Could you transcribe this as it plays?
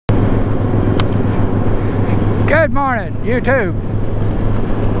Good morning, YouTube.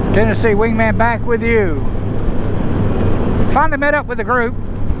 Tennessee Wingman back with you. Finally met up with the group,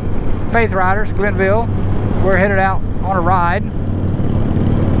 Faith Riders, Glenville. We're headed out on a ride.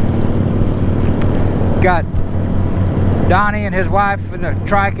 Got Donnie and his wife in the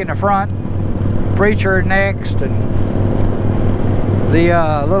trike in the front, Preacher next, and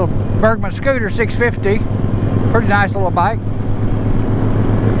the little Bergman scooter 650. Pretty nice little bike.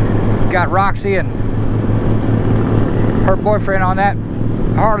 Got Roxy and her boyfriend on that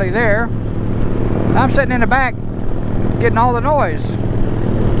Harley there. I'm sitting in the back getting all the noise,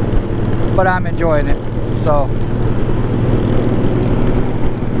 but I'm enjoying it. So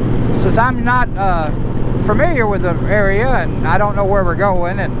since I'm not familiar with the area and I don't know where we're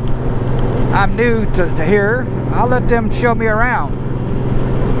going and I'm new to here, I'll let them show me around.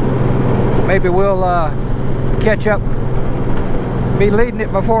 Maybe we'll catch up, be leading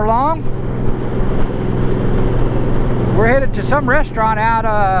it before long. We're headed to some restaurant out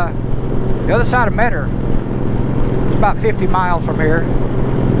the other side of Metter. It's about 50 miles from here.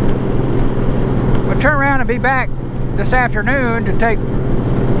 We'll turn around and be back this afternoon to take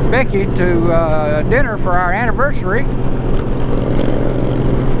Becky to dinner for our anniversary.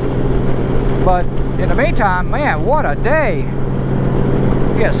 But in the meantime, man, what a day.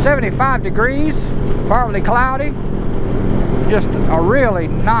 We got 75 degrees, partly cloudy. Just a really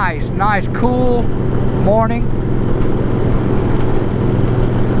nice, cool morning.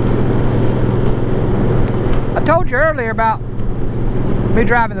 I told you earlier about me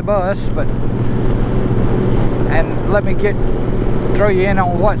driving the bus, and let me throw you in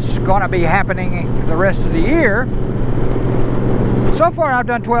on what's going to be happening the rest of the year. So far, I've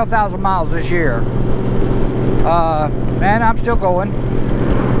done 12,000 miles this year, and I'm still going.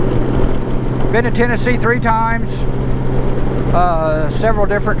 Been to Tennessee 3 times, several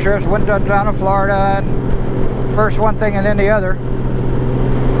different trips. Went down to Florida, and first one thing and then the other.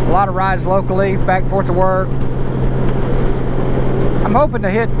 A lot of rides locally, back and forth to work. I'm hoping to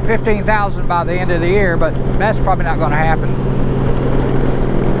hit 15,000 by the end of the year, but that's probably not going to happen.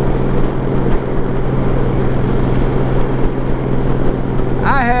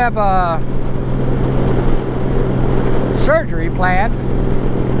 I have surgery planned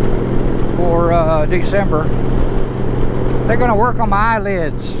for December. They're going to work on my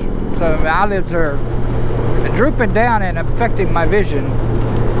eyelids. So my eyelids are drooping down and affecting my vision.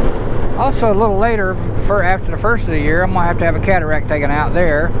 Also, a little later, after the first of the year, I'm going to have a cataract taken out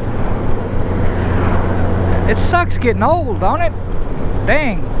there. It sucks getting old, don't it?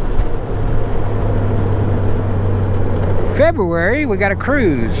 Dang. February, we got a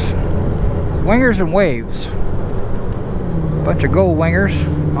cruise. Wingers and Waves. Bunch of gold wingers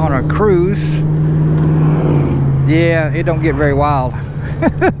on a cruise. Yeah, it don't get very wild.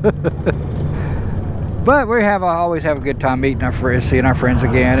 But we always have a good time meeting our friends, seeing our friends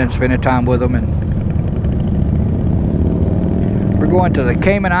again, and spending time with them. And we're going to the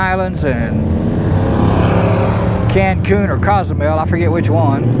Cayman Islands and Cancun or Cozumel, I forget which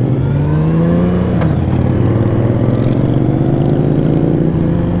one.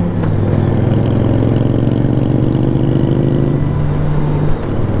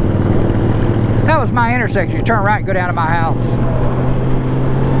 That was my intersection. You turn right and go down to my house.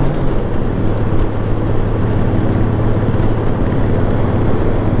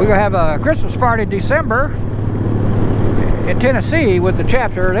 We're going to have a Christmas party in December in Tennessee with the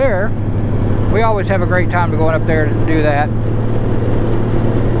chapter there. We always have a great time going up there to do that.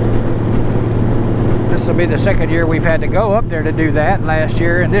 This will be the second year we've had to go up there to do that, last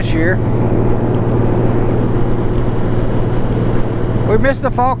year and this year. We missed the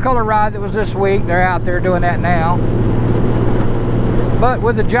fall color ride that was this week. They're out there doing that now. But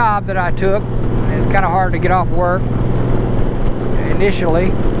with the job that I took, it's kind of hard to get off work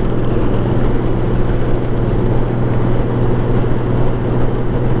initially.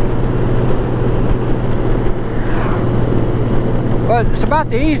 But it's about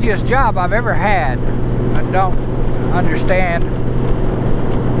the easiest job I've ever had. I don't understand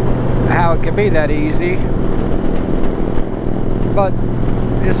how it can be that easy. But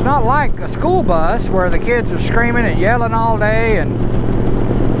it's not like a school bus where the kids are screaming and yelling all day and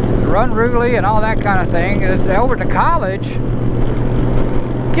unruly and all that kind of thing. It's over to college.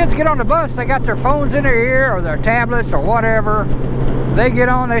 Kids get on the bus, they got their phones in their ear or their tablets or whatever. They get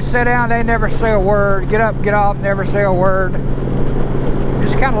on, they sit down, they never say a word. Get up, get off, never say a word.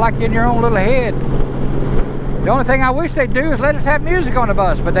 It's kind of like in your own little head. The only thing I wish they'd do is let us have music on the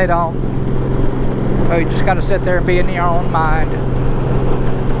bus, but they don't. So you just got to sit there and be in your own mind.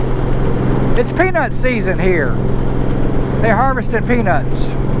 It's peanut season here. They're harvesting peanuts.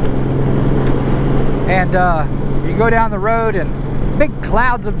 And You go down the road and big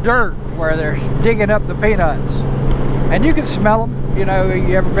clouds of dirt where they're digging up the peanuts. And you can smell them. You know,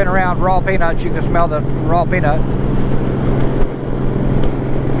 you ever been around raw peanuts, you can smell the raw peanut.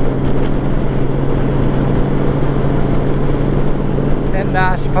 And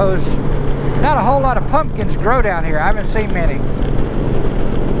I suppose not a whole lot of pumpkins grow down here. I haven't seen many.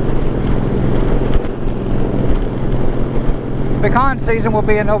 Pecan season will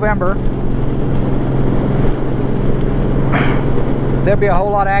be in November. There'll be a whole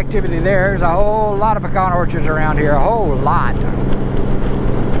lot of activity there. There's a whole lot of pecan orchards around here, a whole lot.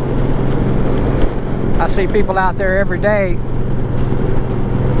 I see people out there every day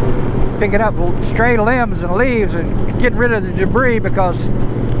picking up stray limbs and leaves and getting rid of the debris, because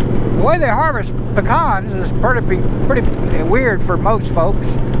the way they harvest pecans is pretty weird for most folks.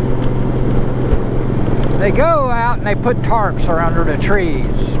 They go out and they put tarps under the trees,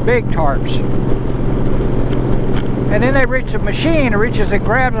 big tarps. And then they reach a machine, it reaches and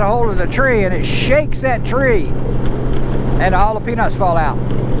grabs a hold of the tree and it shakes that tree. And all the peanuts fall out.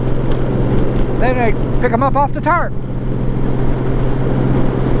 Then they pick them up off the tarp.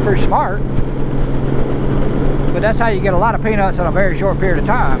 Pretty smart. But that's how you get a lot of peanuts in a very short period of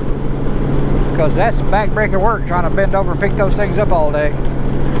time. Because that's backbreaking work trying to bend over and pick those things up all day.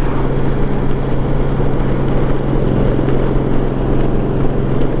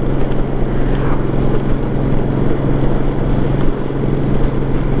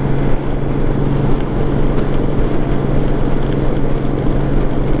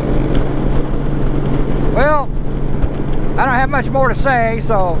 Well, I don't have much more to say,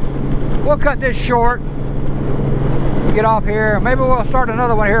 so we'll cut this short. Get off here. Maybe we'll start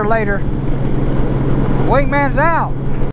another one here later. Wingman's out.